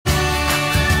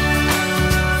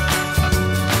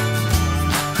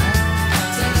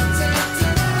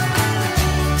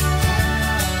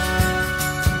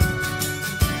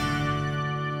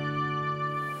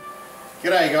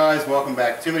G'day guys, welcome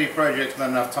back. Too many projects, not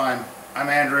enough time. I'm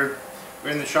Andrew.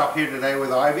 We're in the shop here today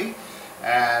with Ivy,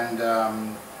 and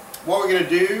what we're going to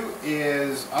do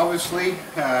is, obviously,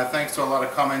 thanks to a lot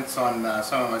of comments on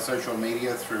some of my social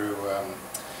media through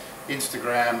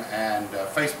Instagram and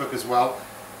Facebook as well,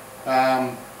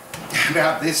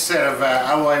 about this set of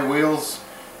alloy wheels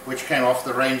which came off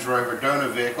the Range Rover donor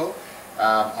vehicle.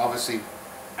 Obviously,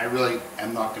 I really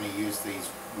am not going to use these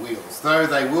wheels, though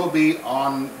they will be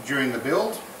on during the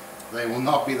build. They will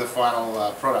not be the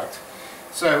final product.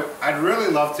 So I'd really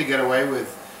love to get away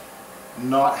with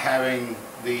not having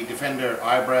the Defender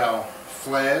eyebrow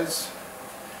flares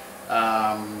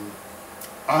on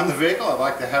the vehicle. I'd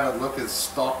like to have it look as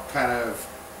stock, as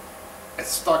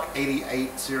stock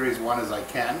 88 Series 1 as I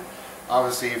can.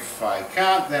 Obviously, if I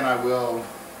can't, then I will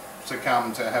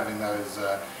succumb to having those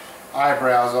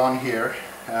eyebrows on here.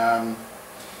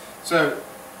 So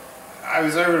I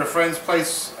was over at a friend's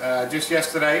place just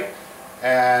yesterday,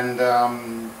 and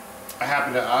I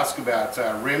happened to ask about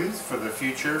rims for the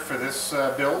future for this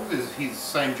build. He's the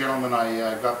same gentleman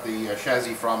I got the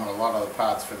chassis from, and a lot of the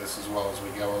parts for this as well as we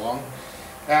go along.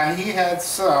 And he had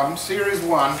some Series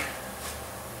 1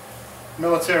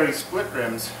 military split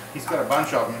rims. He's got a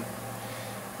bunch of them.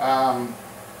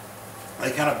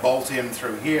 They kind of bolt in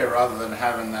through here rather than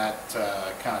having that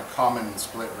kind of common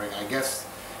split ring. I guess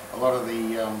a lot of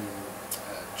the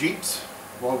Jeeps,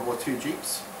 World War II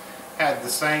Jeeps, had the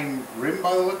same rim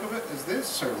by the look of it as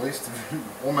this, or at least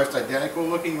almost identical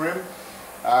looking rim.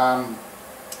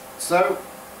 So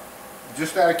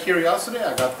just out of curiosity,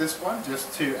 I got this one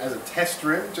just as a test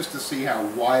rim, just to see how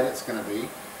wide it's going to be.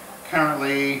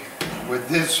 Currently, with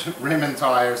this rim and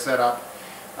tire setup,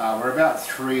 we're about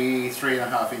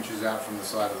 3.5 inches out from the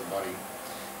side of the body.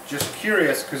 Just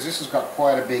curious, because this has got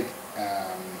quite a big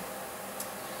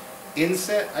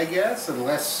inset, I guess, and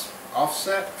less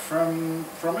offset from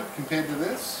it compared to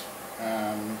this,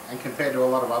 and compared to a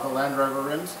lot of other Land Rover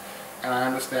rims. And I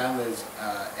understand there's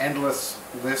endless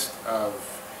list of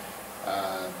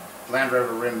Land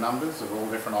Rover rim numbers of all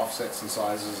different offsets and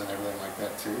sizes and everything like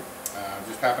that too.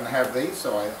 Just happen to have these,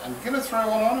 so I'm going to throw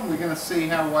one on, and we're going to see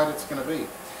how wide it's going to be.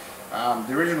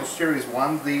 The original Series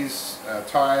 1, these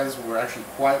tires were actually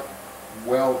quite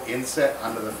well inset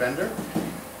under the fender.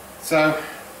 So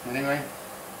anyway,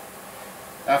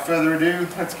 without further ado,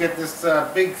 let's get this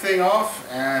big thing off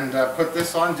and put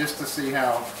this on just to see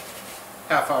how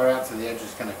far out to the edge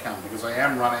it's going to come, because I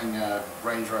am running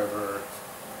Range Rover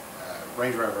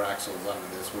axles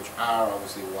under this, which are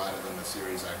obviously wider than the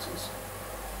Series axles.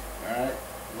 Alright,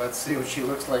 let's see what she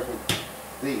looks like with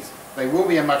these. They will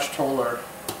be a much taller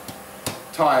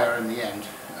tire in the end,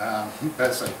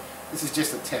 but so this is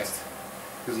just a test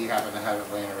because you happen to have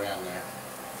it laying around there.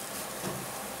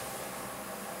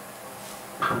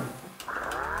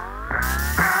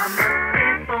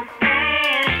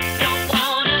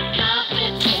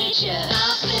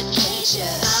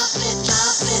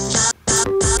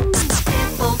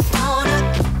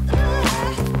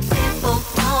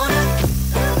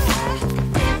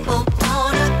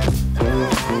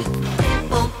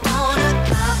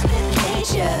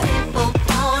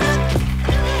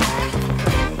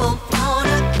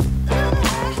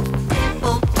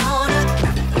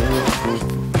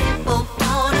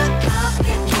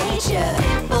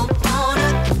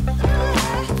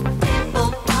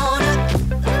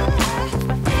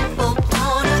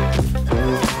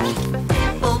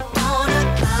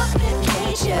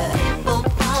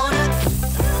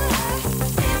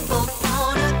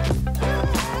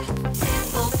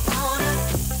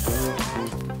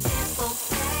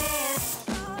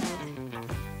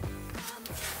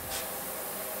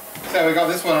 So we got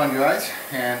this one on, guys,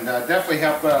 and definitely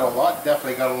helped out a lot,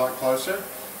 definitely got a lot closer.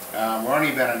 We're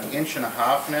only about 1.5 inches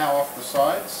now off the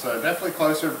sides, so definitely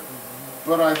closer,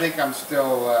 but I think I'm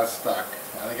still stuck.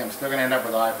 I think I'm still going to end up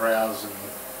with eyebrows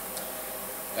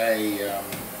and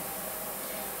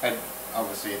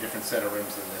obviously a different set of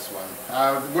rims than this one.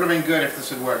 It would have been good if this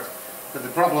had worked, but the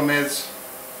problem is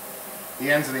the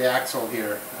ends of the axle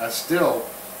here are still,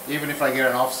 even if I get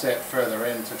an offset further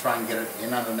in to try and get it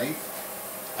in underneath,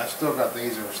 I've still got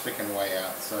these that are sticking way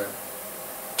out, so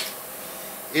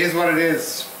it is what it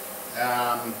is.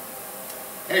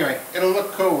 Anyway, it'll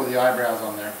look cool with the eyebrows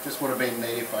on there. Just would have been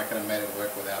neat if I could have made it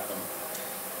work without them.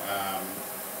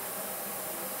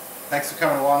 Thanks for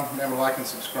coming along. Remember to like and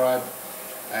subscribe,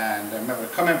 and remember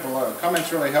to comment below.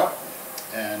 Comments really help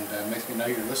and makes me know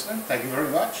you're listening. Thank you very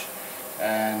much,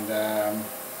 and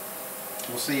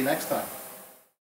we'll see you next time.